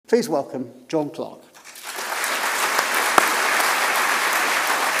Please welcome John Clark.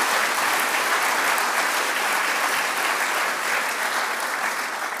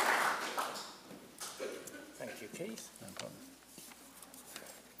 Thank you, Keith. No problem.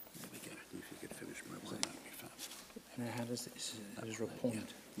 There we go. If you could finish my one, that would be fast. Now, how does this? Is there a point?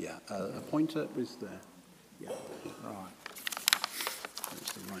 Yeah, a pointer was there. Yeah, Right.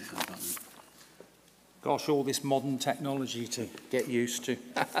 that's the right-hand button. Gosh, all this modern technology to get used to.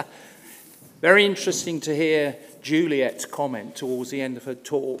 Very interesting to hear Juliet's comment towards the end of her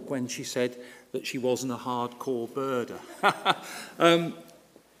talk when she said that she wasn't a hardcore birder.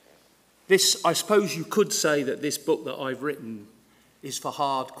 I suppose you could say that this book that I've written is for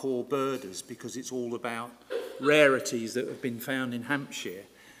hardcore birders because it's all about rarities that have been found in Hampshire.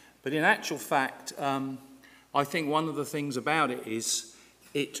 But in actual fact, I think one of the things about it is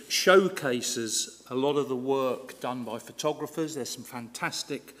it showcases a lot of the work done by photographers. There's some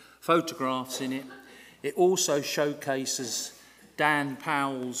fantastic photographs in it. It also showcases Dan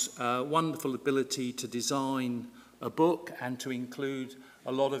Powell's wonderful ability to design a book and to include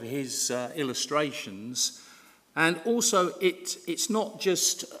a lot of his illustrations. And also, it's not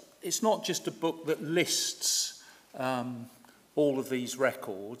just a book that lists all of these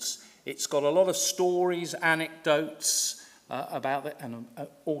records. It's got a lot of stories, anecdotes,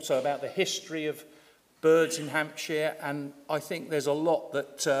 also about the history of birds in Hampshire, and I think there's a lot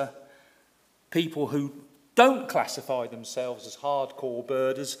that people who don't classify themselves as hardcore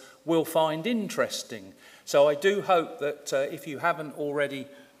birders will find interesting. So I do hope that if you haven't already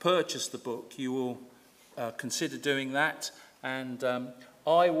purchased the book, you will consider doing that, and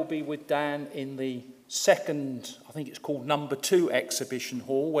I will be with Dan in the second, I think it's called number 2 exhibition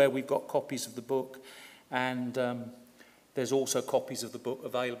hall, where we've got copies of the book, and there's also copies of the book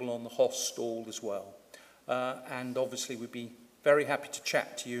available on the Hoss stall as well. And obviously we'd be very happy to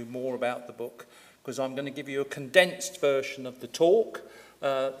chat to you more about the book, because I'm going to give you a condensed version of the talk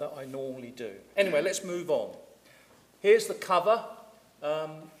that I normally do. Anyway, let's move on. Here's the cover. I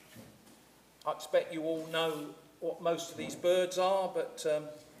expect you all know what most of these birds are, but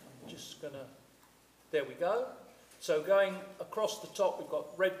just going to... There we go. So going across the top, we've got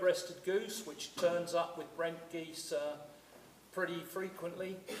red-breasted goose, which turns up with Brent geese pretty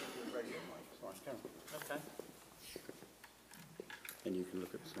frequently. Okay. And you can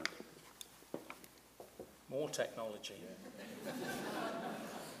look at the slide. More technology.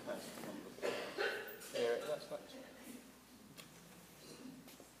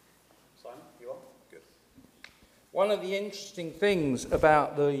 Simon, you on? Good. One of the interesting things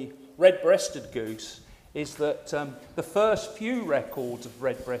about the red-breasted goose is that the first few records of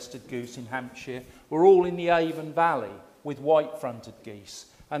red-breasted goose in Hampshire were all in the Avon Valley with white-fronted geese.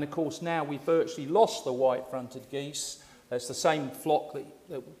 And of course now we've virtually lost the white-fronted geese. It's the same flock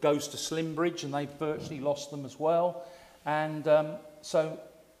that goes to Slimbridge, and they've virtually lost them as well. And so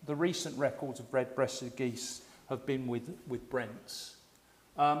the recent records of red-breasted geese have been with Brents.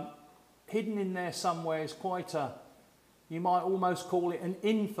 Hidden in there somewhere is quite a, you might almost call it an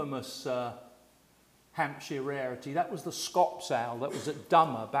infamous Hampshire rarity. That was the Scops owl that was at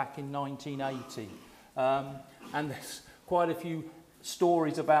Dummer back in 1980. And there's quite a few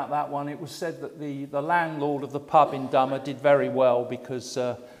stories about that one. It was said that the landlord of the pub in Dummer did very well because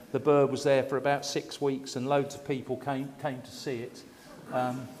the bird was there for about 6 weeks and loads of people came to see it.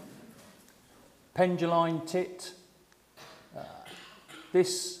 Penduline tit.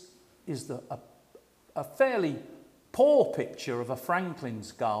 This is a fairly poor picture of a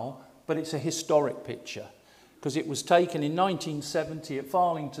Franklin's gull, but it's a historic picture because it was taken in 1970 at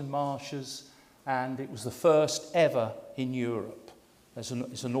Farlington Marshes, and it was the first ever in Europe. It's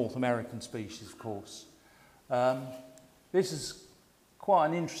a North American species, of course. This is quite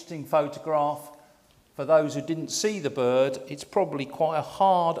an interesting photograph. For those who didn't see the bird, it's probably quite a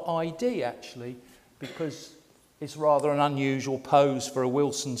hard ID, actually, because it's rather an unusual pose for a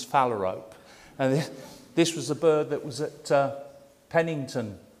Wilson's phalarope. And this was a bird that was at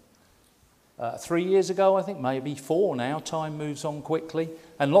Pennington 3 years ago, I think, maybe 4 now. Time moves on quickly,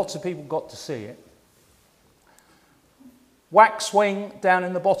 and lots of people got to see it. Waxwing down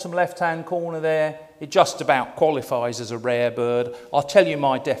in the bottom left-hand corner there, it just about qualifies as a rare bird. I'll tell you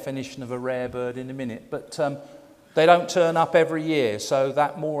my definition of a rare bird in a minute, but they don't turn up every year, so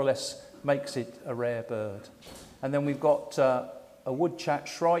that more or less makes it a rare bird. And then we've got a woodchat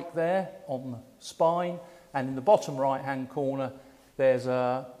shrike there on the spine, and in the bottom right-hand corner there's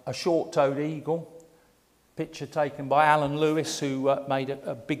a short-toed eagle, picture taken by Alan Lewis, who made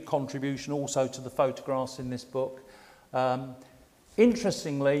a big contribution also to the photographs in this book.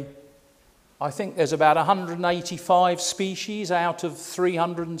 Interestingly, I think there's about 185 species out of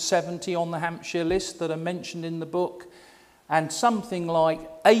 370 on the Hampshire list that are mentioned in the book, and something like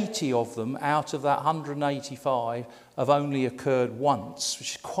 80 of them out of that 185 have only occurred once,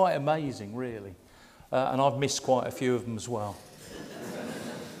 which is quite amazing, really. And I've missed quite a few of them as well.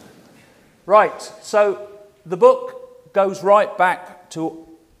 Right, so the book goes right back to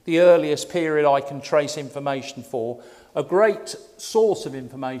the earliest period I can trace information for. A great source of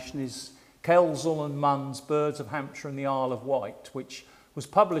information is Kelsall and Munn's Birds of Hampshire and the Isle of Wight, which was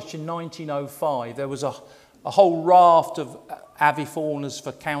published in 1905. There was a whole raft of avifaunas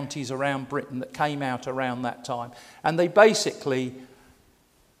for counties around Britain that came out around that time. And they basically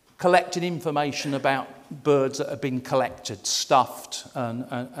collected information about birds that had been collected, stuffed,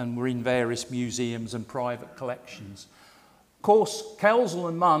 and were in various museums and private collections. Of course, Kelsall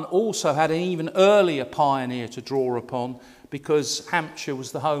and Munn also had an even earlier pioneer to draw upon, because Hampshire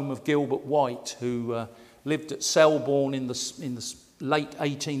was the home of Gilbert White, who lived at Selborne in the late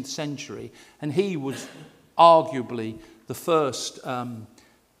 18th century, and he was arguably the first, arguably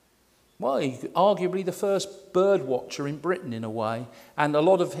the first bird watcher in Britain in a way, and a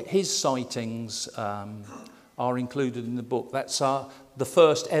lot of his sightings are included in the book. That's the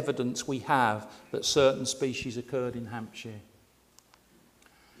first evidence we have that certain species occurred in Hampshire.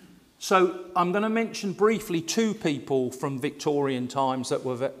 So I'm going to mention briefly two people from Victorian times that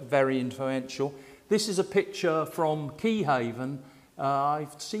were very influential. This is a picture from Keyhaven. I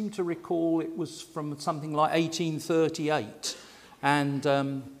seem to recall it was from something like 1838,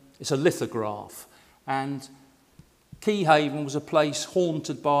 and it's a lithograph. And Keyhaven was a place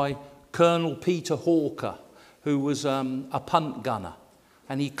haunted by Colonel Peter Hawker, who was a punt gunner,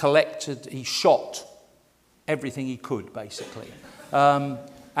 and he shot everything he could, basically.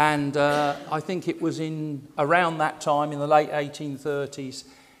 And I think it was around that time, in the late 1830s,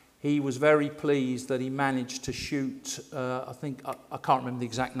 he was very pleased that he managed to shoot, I can't remember the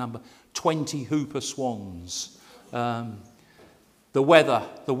exact number, 20 hooper swans. The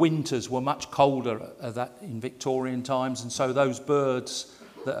winters were much colder in Victorian times, and so those birds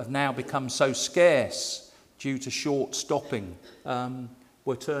that have now become so scarce due to short stopping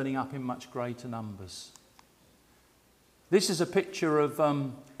were turning up in much greater numbers. This is a picture of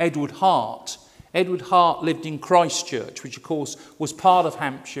Edward Hart. Edward Hart lived in Christchurch, which of course was part of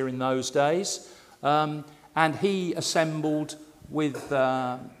Hampshire in those days, and he assembled with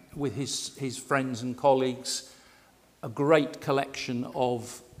his friends and colleagues a great collection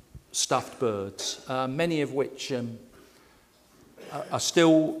of stuffed birds, many of which are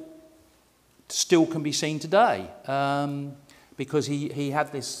still can be seen today, because he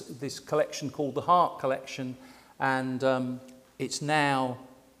had this collection called the Hart Collection. And it's now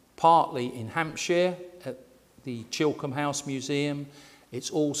partly in Hampshire at the Chilcombe House Museum.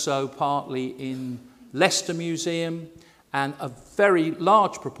 It's also partly in Leicester Museum, and a very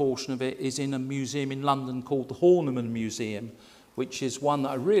large proportion of it is in a museum in London called the Horniman Museum, which is one that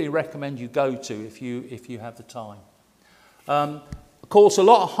I really recommend you go to if you have the time. Of course, a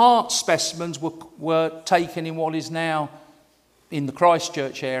lot of Hart specimens were taken in what is now in the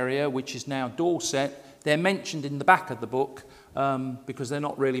Christchurch area, which is now Dorset. They're mentioned in the back of the book because they're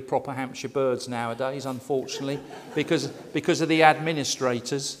not really proper Hampshire birds nowadays, unfortunately, because of the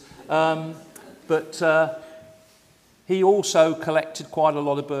administrators. But he also collected quite a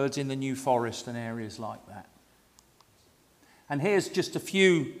lot of birds in the New Forest and areas like that. And here's just a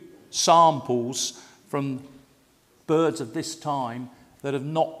few samples from birds of this time that have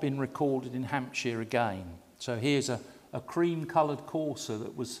not been recorded in Hampshire again. So here's a cream-coloured courser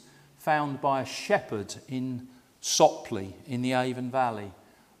that was found by a shepherd in Sopley in the Avon Valley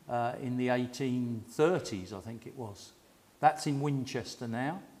in the 1830s, I think it was. That's in Winchester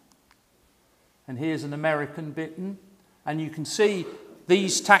now. And here's an American bittern. And you can see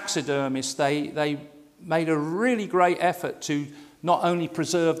these taxidermists, they made a really great effort to not only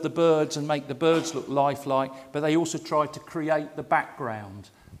preserve the birds and make the birds look lifelike, but they also tried to create the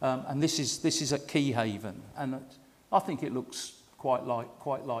background. And this is at Keyhaven. And I think it looks quite like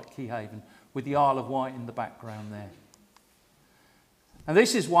Keyhaven, with the Isle of Wight in the background there. And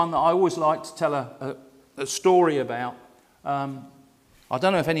this is one that I always like to tell a story about. I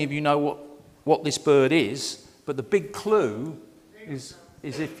don't know if any of you know what this bird is, but the big clue is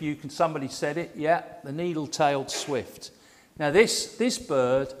if you can, somebody said it, yeah, the needle-tailed swift. Now this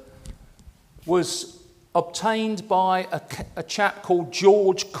bird was obtained by a chap called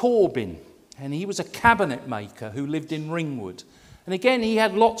George Corbin, and he was a cabinet maker who lived in Ringwood. And again, he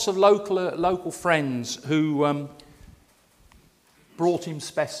had lots of local friends who brought him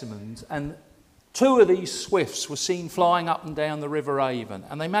specimens. And 2 of these swifts were seen flying up and down the River Avon,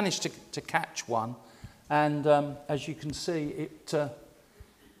 and they managed to catch one. And as you can see, it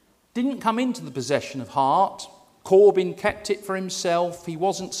didn't come into the possession of Hart. Corbyn kept it for himself. He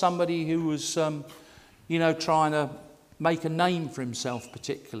wasn't somebody who was, trying to make a name for himself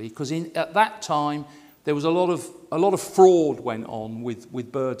particularly, because at that time there was a lot of fraud went on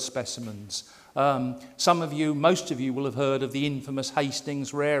with bird specimens. Most of you will have heard of the infamous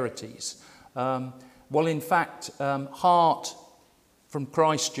Hastings rarities. Well, in fact, Hart from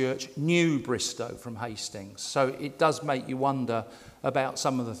Christchurch knew Bristow from Hastings, so it does make you wonder about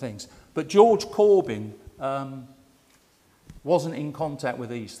some of the things. But George Corbyn wasn't in contact with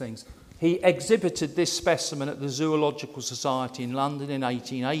these things. He exhibited this specimen at the Zoological Society in London in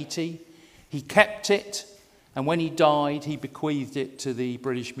 1880. He kept it, and when he died, he bequeathed it to the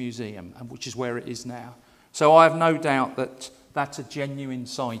British Museum, which is where it is now. So I have no doubt that that's a genuine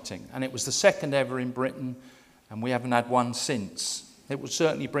sighting, and it was the second ever in Britain, and we haven't had one since. It would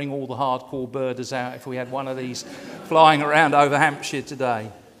certainly bring all the hardcore birders out if we had one of these flying around over Hampshire today.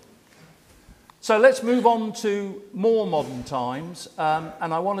 So let's move on to more modern times,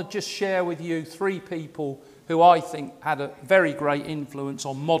 and I want to just share with you 3 people who I think had a very great influence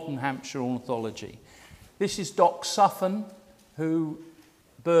on modern Hampshire ornithology. This is Doc Suffan, who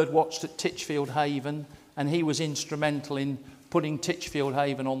birdwatched at Titchfield Haven, and he was instrumental in putting Titchfield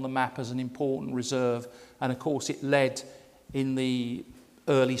Haven on the map as an important reserve, and of course it led in the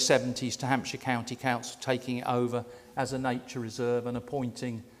early 70s to Hampshire County Council taking it over as a nature reserve and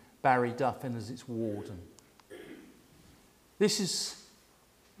appointing Barry Duffin as its warden. This is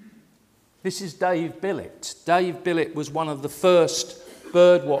Dave Billett. Dave Billett was one of the first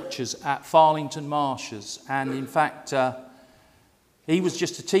bird watchers at Farlington Marshes, and in fact he was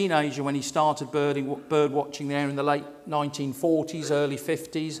just a teenager when he started bird watching there in the late 1940s, early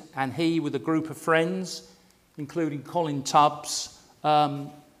 50s, and he, with a group of friends, including Colin Tubbs,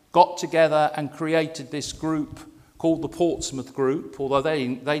 got together and created this group called the Portsmouth Group, although they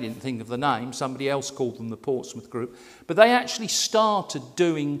didn't think of the name. Somebody else called them the Portsmouth Group. But they actually started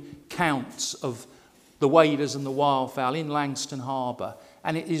doing counts of the waders and the wildfowl in Langston Harbour.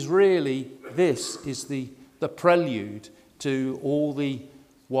 And it is really, this is the prelude to all the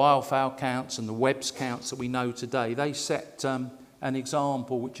wildfowl counts and the Webb's counts that we know today. They set an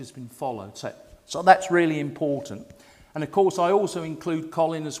example which has been followed. So that's really important. And of course, I also include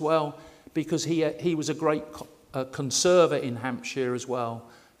Colin as well, because he was a great conserver in Hampshire as well.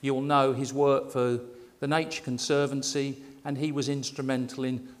 You'll know his work for the Nature Conservancy, and he was instrumental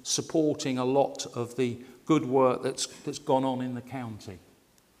in supporting a lot of the good work that's gone on in the county.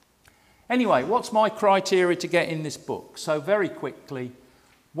 Anyway, what's my criteria to get in this book? So very quickly,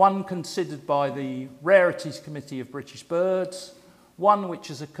 1 considered by the Rarities Committee of British Birds, 1 which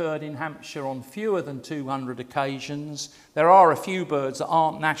has occurred in Hampshire on fewer than 200 occasions. There are a few birds that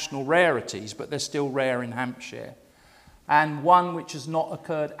aren't national rarities, but they're still rare in Hampshire. And 1 which has not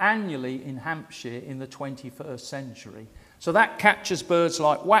occurred annually in Hampshire in the 21st century. So that captures birds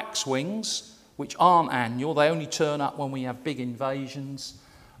like waxwings, which aren't annual. They only turn up when we have big invasions.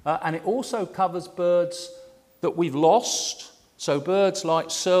 And it also covers birds that we've lost. So birds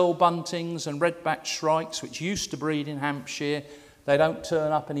like searle buntings and red-backed shrikes, which used to breed in Hampshire, they don't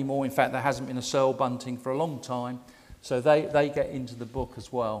turn up anymore. In fact, there hasn't been a searle bunting for a long time. So they get into the book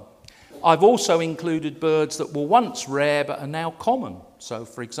as well. I've also included birds that were once rare but are now common. So,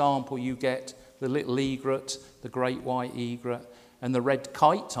 for example, you get the little egret, the great white egret, and the red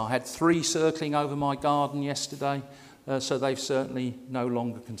kite. I had 3 circling over my garden yesterday, so they've certainly no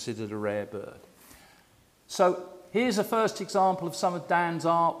longer considered a rare bird. So here's a first example of some of Dan's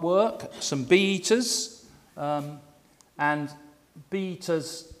artwork, some bee-eaters. And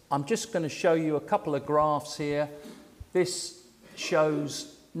bee-eaters, I'm just going to show you a couple of graphs here. This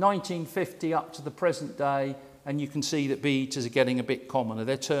shows 1950 up to the present day, and you can see that bee-eaters are getting a bit commoner.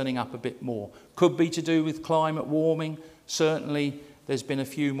 They're turning up a bit more. Could be to do with climate warming. Certainly there's been a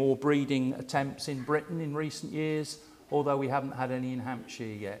few more breeding attempts in Britain in recent years, although we haven't had any in Hampshire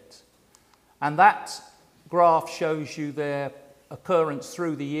yet. And that graph shows you their occurrence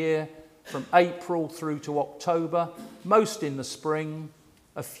through the year, from April through to October, most in the spring,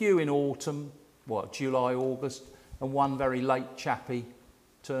 a few in autumn, July, August, and 1 very late chappie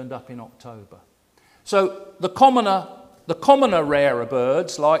turned up in October. So the commoner rarer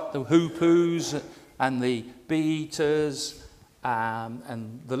birds, like the hoopoo and the bee-eaters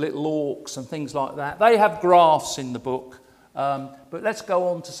and the little auks and things like that, they have graphs in the book. But let's go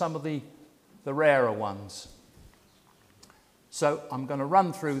on to some of the rarer ones. So I'm going to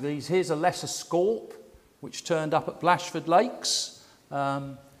run through these. Here's a lesser scaup, which turned up at Blashford Lakes.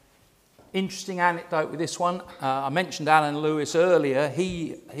 interesting anecdote with this one. I mentioned Alan Lewis earlier.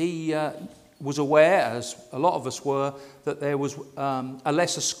 He was aware, as a lot of us were, that there was a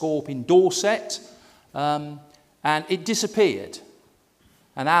lesser scaup in Dorset, and it disappeared.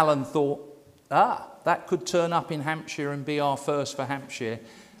 And Alan thought, that could turn up in Hampshire and be our first for Hampshire.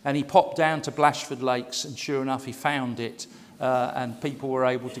 And he popped down to Blashford Lakes, and sure enough, he found it, and people were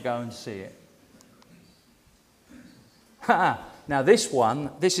able to go and see it. Now this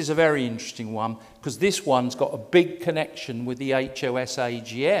is a very interesting one, because this one's got a big connection with the HOS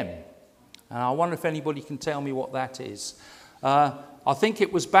AGM. And I wonder if anybody can tell me what that is. I think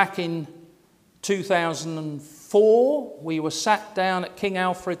it was back in 2004. We were sat down at King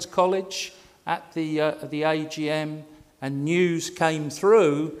Alfred's College at the AGM, and news came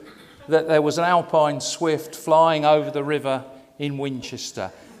through that there was an alpine swift flying over the river in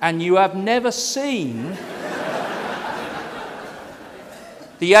Winchester. And you have never seen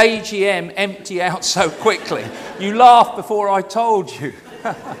the AGM empty out so quickly. You laughed before I told you.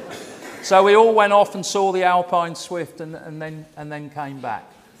 So we all went off and saw the alpine swift, and then came back.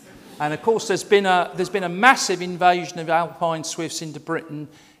 And of course, there's been a massive invasion of alpine swifts into Britain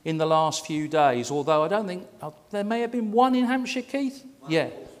in the last few days. Although I don't think there may have been one in Hampshire, Keith.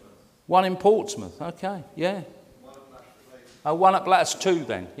 One in Portsmouth. Okay, yeah. One at That's two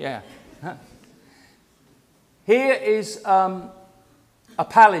then. Yeah. Here is a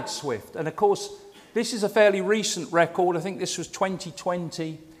pallid swift, and of course, this is a fairly recent record. I think this was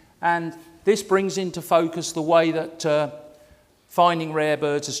 2020. And this brings into focus the way that finding rare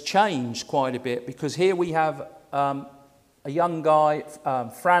birds has changed quite a bit, because here we have a young guy,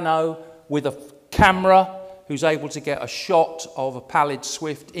 Frano, with a camera, who's able to get a shot of a pallid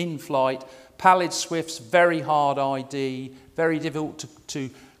swift in flight. Pallid swifts, very hard ID, very difficult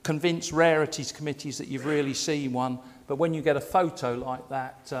to convince rarities committees that you've really seen one. But when you get a photo like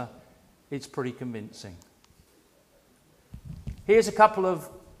that, it's pretty convincing. Here's a couple of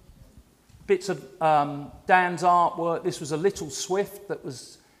bits of Dan's artwork. This was a little swift that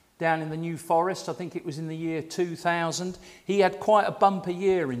was down in the New Forest. I think it was in the year 2000. He had quite a bumper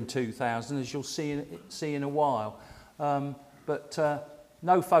year in 2000, as you'll see in a while. But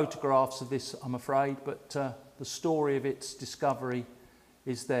no photographs of this, I'm afraid, but the story of its discovery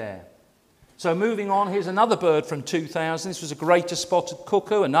is there. So moving on, here's another bird from 2000. This was a greater spotted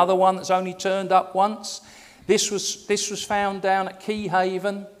cuckoo, another one that's only turned up once. This was found down at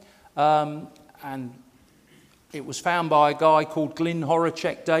Keyhaven. And it was found by a guy called Glyn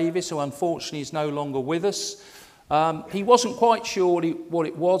Horacek Davis, who unfortunately is no longer with us. He wasn't quite sure what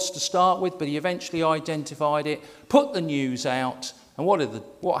it was to start with, but he eventually identified it, put the news out, and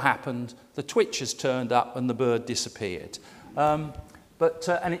what happened? The twitchers turned up and the bird disappeared. And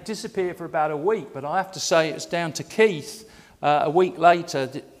it disappeared for about a week, but I have to say it was down to Keith a week later.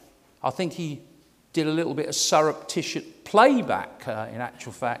 I think he did a little bit of surreptitious playback, in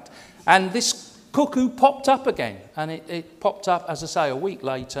actual fact, and this cuckoo popped up again, and it popped up, as I say, a week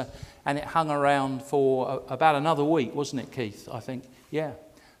later, and it hung around for about another week, wasn't it, Keith? I think, yeah.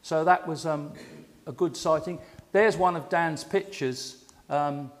 So that was a good sighting. There's one of Dan's pictures,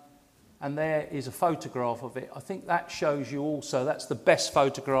 and there is a photograph of it. I think that shows you also, that's the best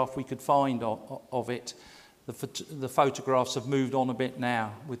photograph we could find of it. The photographs have moved on a bit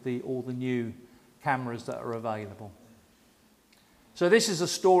now with all the new cameras that are available. So this is a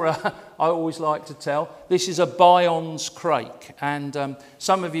story I always like to tell. This is a Byon's crake, and a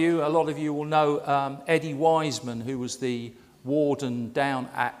lot of you will know Eddie Wiseman, who was the warden down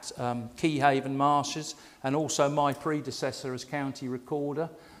at Keyhaven Marshes, and also my predecessor as county recorder.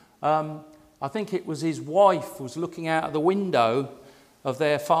 I think it was his wife was looking out of the window of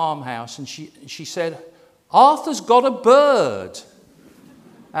their farmhouse, and she said, "Arthur's got a bird."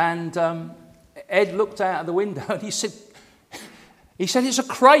 And Ed looked out of the window and he said, "It's a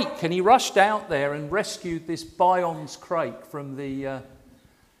crake," and he rushed out there and rescued this Byon's crake from the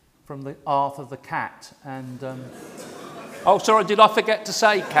Arthur the cat. And oh, sorry, did I forget to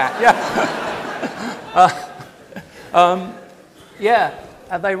say cat? Yeah, yeah.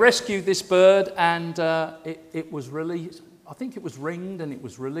 And they rescued this bird, and it was released. I think it was ringed, and it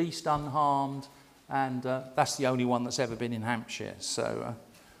was released unharmed. And that's the only one that's ever been in Hampshire. So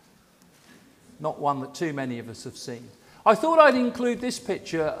not one that too many of us have seen. I thought I'd include this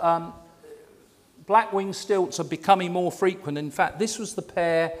picture. Black-winged stilts are becoming more frequent. In fact, this was the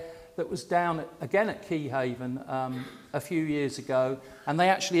pair that was down again at Keyhaven a few years ago, and they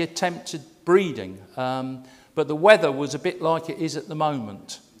actually attempted breeding. But the weather was a bit like it is at the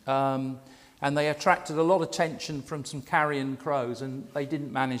moment. And they attracted a lot of attention from some carrion crows, and they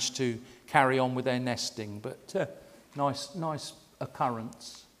didn't manage to carry on with their nesting. But nice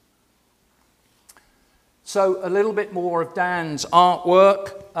occurrence. So a little bit more of Dan's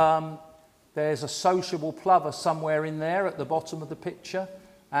artwork. There's a sociable plover somewhere in there at the bottom of the picture,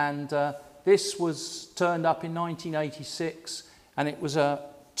 and this was turned up in 1986, and it was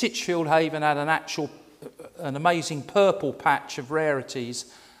Titchfield Haven had an amazing purple patch of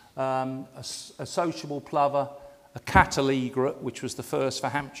rarities, a sociable plover, a cattle egret, which was the first for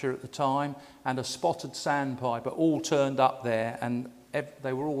Hampshire at the time, and a spotted sandpiper, all turned up there, and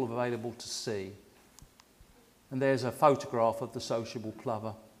they were all available to see. And there's a photograph of the sociable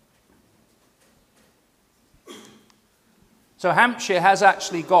plover. So Hampshire has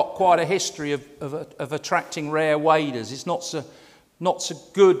actually got quite a history of attracting rare waders. It's not so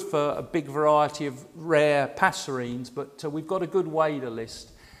good for a big variety of rare passerines, but we've got a good wader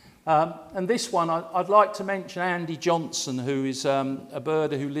list. And this one, I'd like to mention Andy Johnson, who is a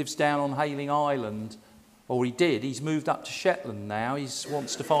birder who lives down on Hayling Island, or he did. He's moved up to Shetland now. He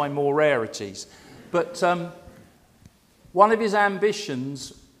wants to find more rarities. But one of his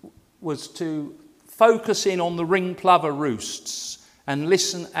ambitions was to focus in on the ring plover roosts and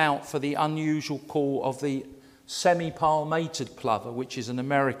listen out for the unusual call of the semi-palmated plover, which is an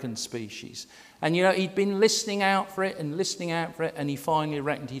American species. And, you know, he'd been listening out for it, and he finally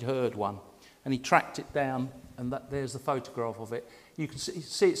reckoned he'd heard one. And he tracked it down, and there's the photograph of it. You can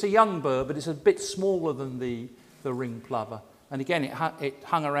see it's a young bird, but it's a bit smaller than the ring plover. And again, it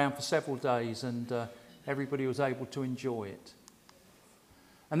hung around for several days, and everybody was able to enjoy it.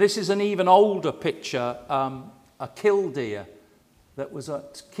 And this is an even older picture, a killdeer that was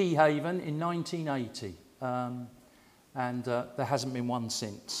at Keyhaven in 1980. And there hasn't been one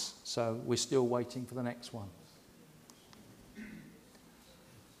since, so we're still waiting for the next one.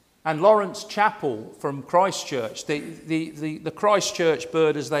 And Lawrence Chappell from Christchurch, the Christchurch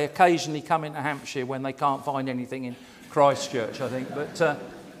birders, they occasionally come into Hampshire when they can't find anything in Christchurch, I think. But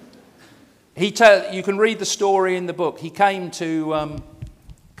you can read the story in the book. He came to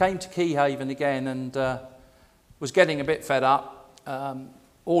Keyhaven again and was getting a bit fed up.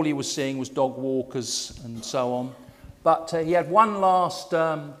 All he was seeing was dog walkers and so on. But he had one last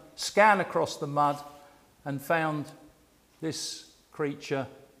scan across the mud and found this creature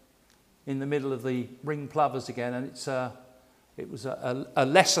in the middle of the ring plovers again. And it was a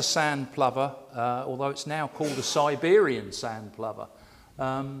lesser sand plover, although it's now called a Siberian sand plover.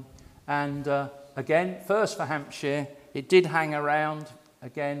 Again, first for Hampshire, it did hang around.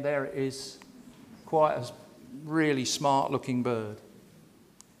 Again, there it is, quite a really smart-looking bird.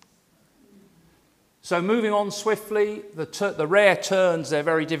 So moving on swiftly, the rare terns, they're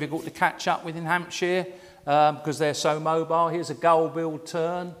very difficult to catch up with in Hampshire because they're so mobile. Here's a gull-billed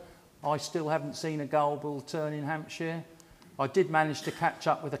tern. I still haven't seen a gull-billed tern in Hampshire. I did manage to catch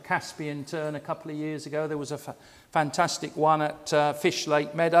up with a Caspian tern a couple of years ago. There was a fantastic one at Fish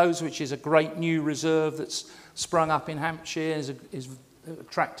Lake Meadows, which is a great new reserve that's sprung up in Hampshire, is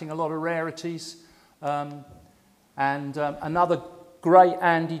attracting a lot of rarities. Another great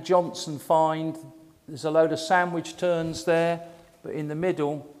Andy Johnson find, there's a load of sandwich terns there, but in the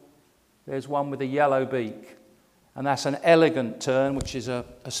middle there's one with a yellow beak, and that's an elegant tern, which is a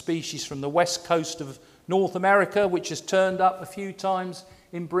species from the west coast of North America, which has turned up a few times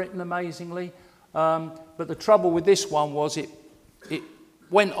in Britain, amazingly. But the trouble with this one was it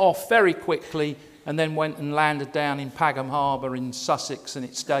went off very quickly and then went and landed down in Pagham Harbour in Sussex, and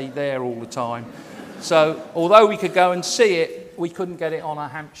it stayed there all the time. So although we could go and see it, we couldn't get it on our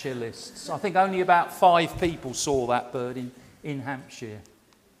Hampshire lists. I think only about 5 people saw that bird in Hampshire.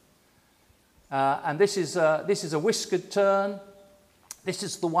 And this is a whiskered tern. This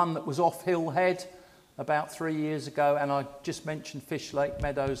is the one that was off Hill Head about 3 years ago, and I just mentioned Fish Lake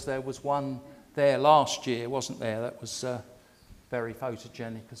Meadows. There was one there last year, wasn't there? That was very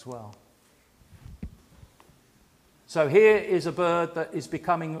photogenic as well. So here is a bird that is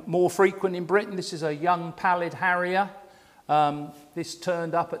becoming more frequent in Britain. This is a young pallid harrier. This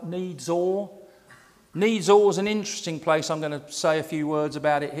turned up at Needs Oar. Needs Oar is an interesting place. I'm going to say a few words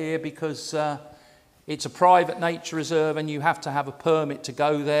about it here because it's a private nature reserve and you have to have a permit to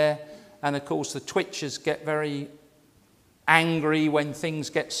go there. And of course the twitchers get very angry when things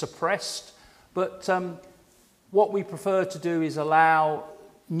get suppressed. But what we prefer to do is allow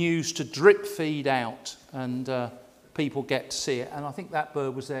news to drip feed out, and people get to see it. And I think that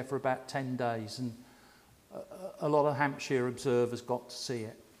bird was there for about 10 days, and a lot of Hampshire observers got to see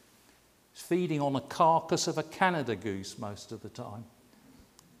it. It's feeding on a carcass of a Canada goose most of the time.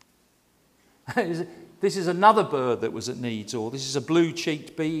 This is another bird that was at Needs Oar. This is a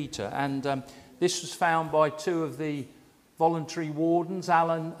blue-cheeked bee-eater, and this was found by 2 of the voluntary wardens,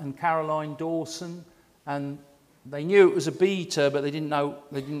 Alan and Caroline Dawson, and they knew it was a beta, but they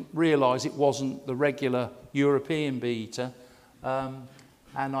didn't realise it wasn't the regular European beta.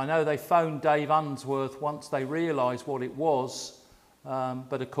 And I know they phoned Dave Unsworth once they realised what it was,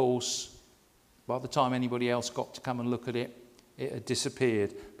 but of course, by the time anybody else got to come and look at it, it had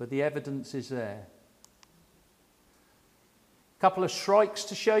disappeared. But the evidence is there. A couple of shrikes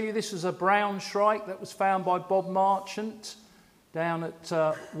to show you. This was a brown shrike that was found by Bob Marchant down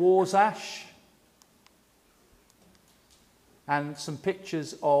at Warsash. And some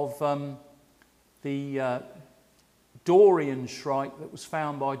pictures of the Dorian shrike that was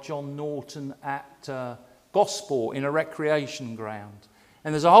found by John Norton at Gosport in a recreation ground.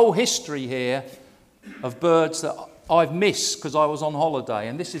 And there's a whole history here of birds that I've missed because I was on holiday,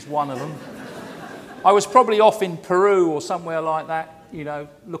 and this is one of them. I was probably off in Peru or somewhere like that, you know,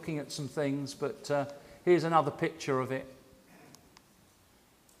 looking at some things, but here's another picture of it.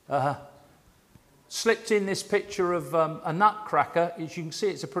 Slipped in this picture of a nutcracker. As you can see,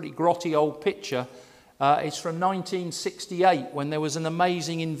 it's a pretty grotty old picture. It's from 1968, when there was an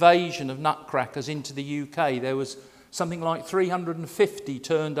amazing invasion of nutcrackers into the UK. There was something like 350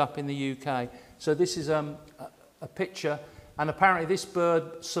 turned up in the UK. So this is a picture, and apparently this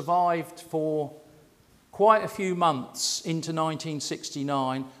bird survived for quite a few months into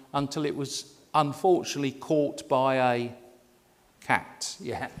 1969 until it was unfortunately caught by a cat.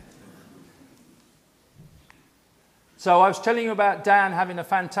 Yeah. So I was telling you about Dan having a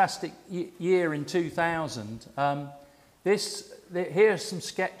fantastic year in 2000. Here are some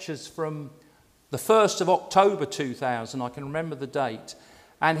sketches from the 1st of October 2000. I can remember the date.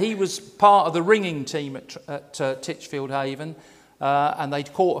 And he was part of the ringing team at Titchfield Haven. And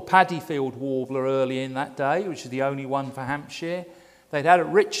they'd caught a paddyfield warbler early in that day, which is the only one for Hampshire. They'd had a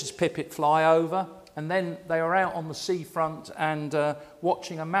Richard's pipit fly over. And then they were out on the seafront and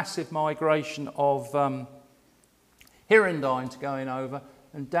watching a massive migration of hirundines going over,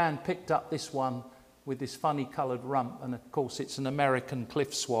 and Dan picked up this one with this funny coloured rump, and of course it's an American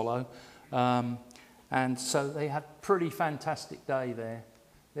cliff swallow, and so they had a pretty fantastic day there.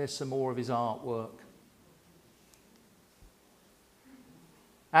 There's some more of his artwork.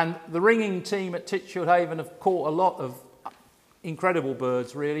 And the ringing team at Titchfield Haven have caught a lot of incredible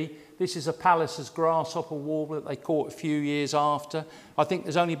birds, really. This is a Palliser's grasshopper warbler that they caught a few years after. I think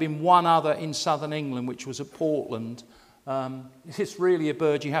there's only been one other in southern England, which was at Portland. It's really a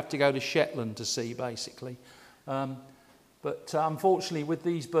bird you have to go to Shetland to see, basically. But unfortunately, with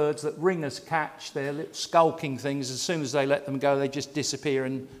these birds that ringers catch, they're little skulking things. As soon as they let them go, they just disappear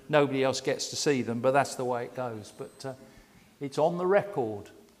and nobody else gets to see them. But that's the way it goes. But it's on the record.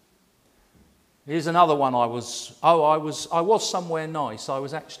 Here's another one. I was somewhere nice. I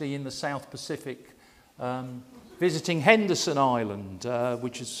was actually in the South Pacific, visiting Henderson Island,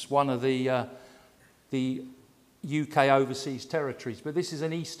 which is one of the UK overseas territories. But this is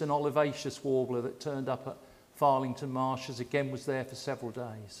an eastern olivaceous warbler that turned up at Farlington Marshes. Again, was there for several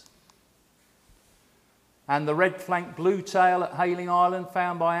days. And the red-flanked bluetail at Hayling Island,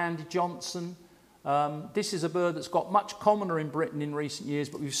 found by Andy Johnson. This is a bird that's got much commoner in Britain in recent years,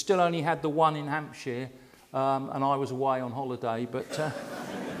 but we've still only had the one in Hampshire, and I was away on holiday, but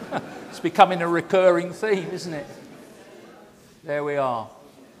it's becoming a recurring theme, isn't it? There we are.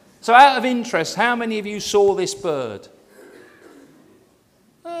 So out of interest, how many of you saw this bird?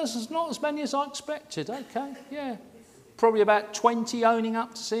 There's not as many as I expected. Okay, yeah. Probably about 20 owning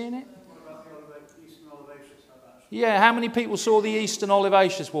up to seeing it. What about the eastern olivaceous? Yeah, how many people saw the eastern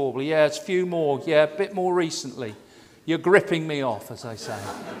olivaceous warbler? Yeah, it's a few more. Yeah, a bit more recently. You're gripping me off, as they say.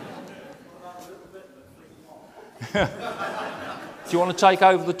 Do you want to take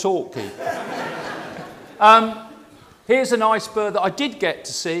over the talk, Keith? Here's a nice bird that I did get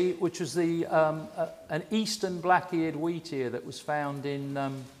to see, which was an eastern black-eared wheatear that was found in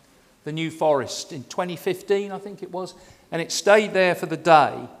the New Forest in 2015, I think it was, and it stayed there for the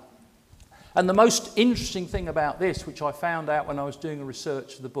day. And the most interesting thing about this, which I found out when I was doing a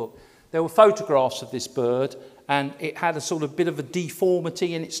research for the book, there were photographs of this bird, and it had a sort of bit of a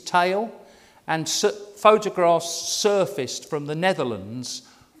deformity in its tail, and photographs surfaced from the Netherlands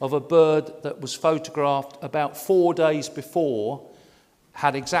of a bird that was photographed about 4 days before,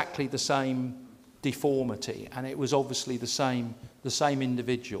 had exactly the same deformity, and it was obviously the same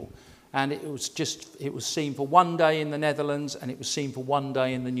individual. And it was seen for 1 day in the Netherlands, and it was seen for 1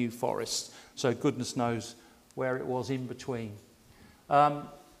 day in the New Forest. So goodness knows where it was in between.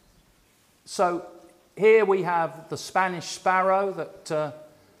 So here we have the Spanish sparrow that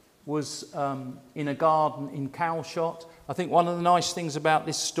was in a garden in Calshot. I think one of the nice things about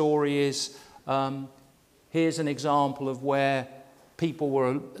this story is here's an example of where people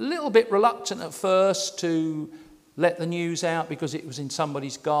were a little bit reluctant at first to let the news out because it was in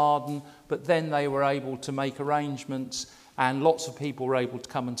somebody's garden, but then they were able to make arrangements and lots of people were able to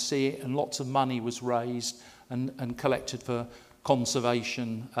come and see it, and lots of money was raised and collected for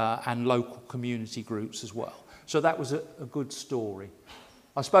conservation and local community groups as well. So that was a good story.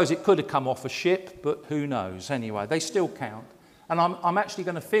 I suppose it could have come off a ship, but who knows? Anyway, they still count. And I'm actually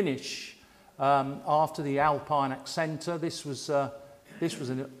going to finish after the Alpine Accenta. This was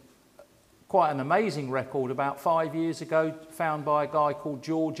quite an amazing record about 5 years ago, found by a guy called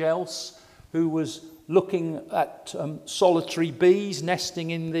George Else, who was looking at solitary bees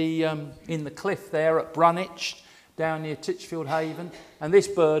nesting in the cliff there at Brunwich, down near Titchfield Haven. And this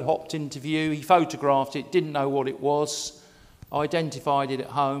bird hopped into view. He photographed it, didn't know what it was, identified it at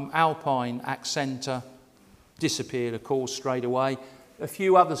home. Alpine Accenta disappeared, of course, straight away. A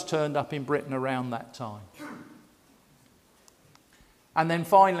few others turned up in Britain around that time. And then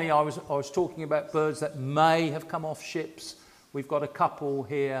finally, I was talking about birds that may have come off ships. We've got a couple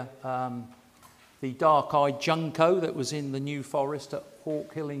here. The dark-eyed junco that was in the New Forest at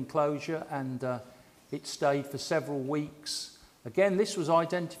Hawk Hill Enclosure, and it stayed for several weeks. Again, this was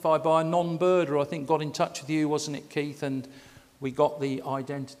identified by a non-birder, I think got in touch with you, wasn't it, Keith? And we got the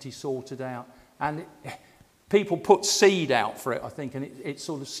identity sorted out. And people put seed out for it, I think, and it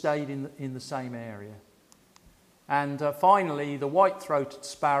sort of stayed in the same area. And finally, the white-throated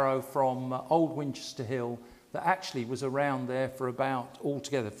sparrow from Old Winchester Hill that actually was around there for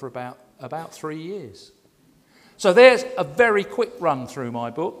altogether for about 3 years. So there's a very quick run through my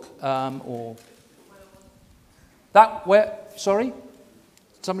book. Sorry?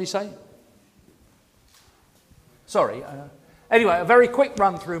 Somebody say? Sorry. Anyway, a very quick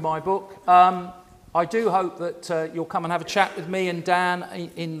run through my book. I do hope that you'll come and have a chat with me and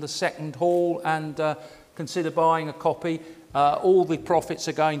Dan in the second hall and consider buying a copy. All the profits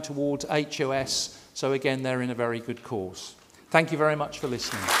are going towards HOS. So again, they're in a very good cause. Thank you very much for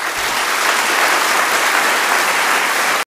listening.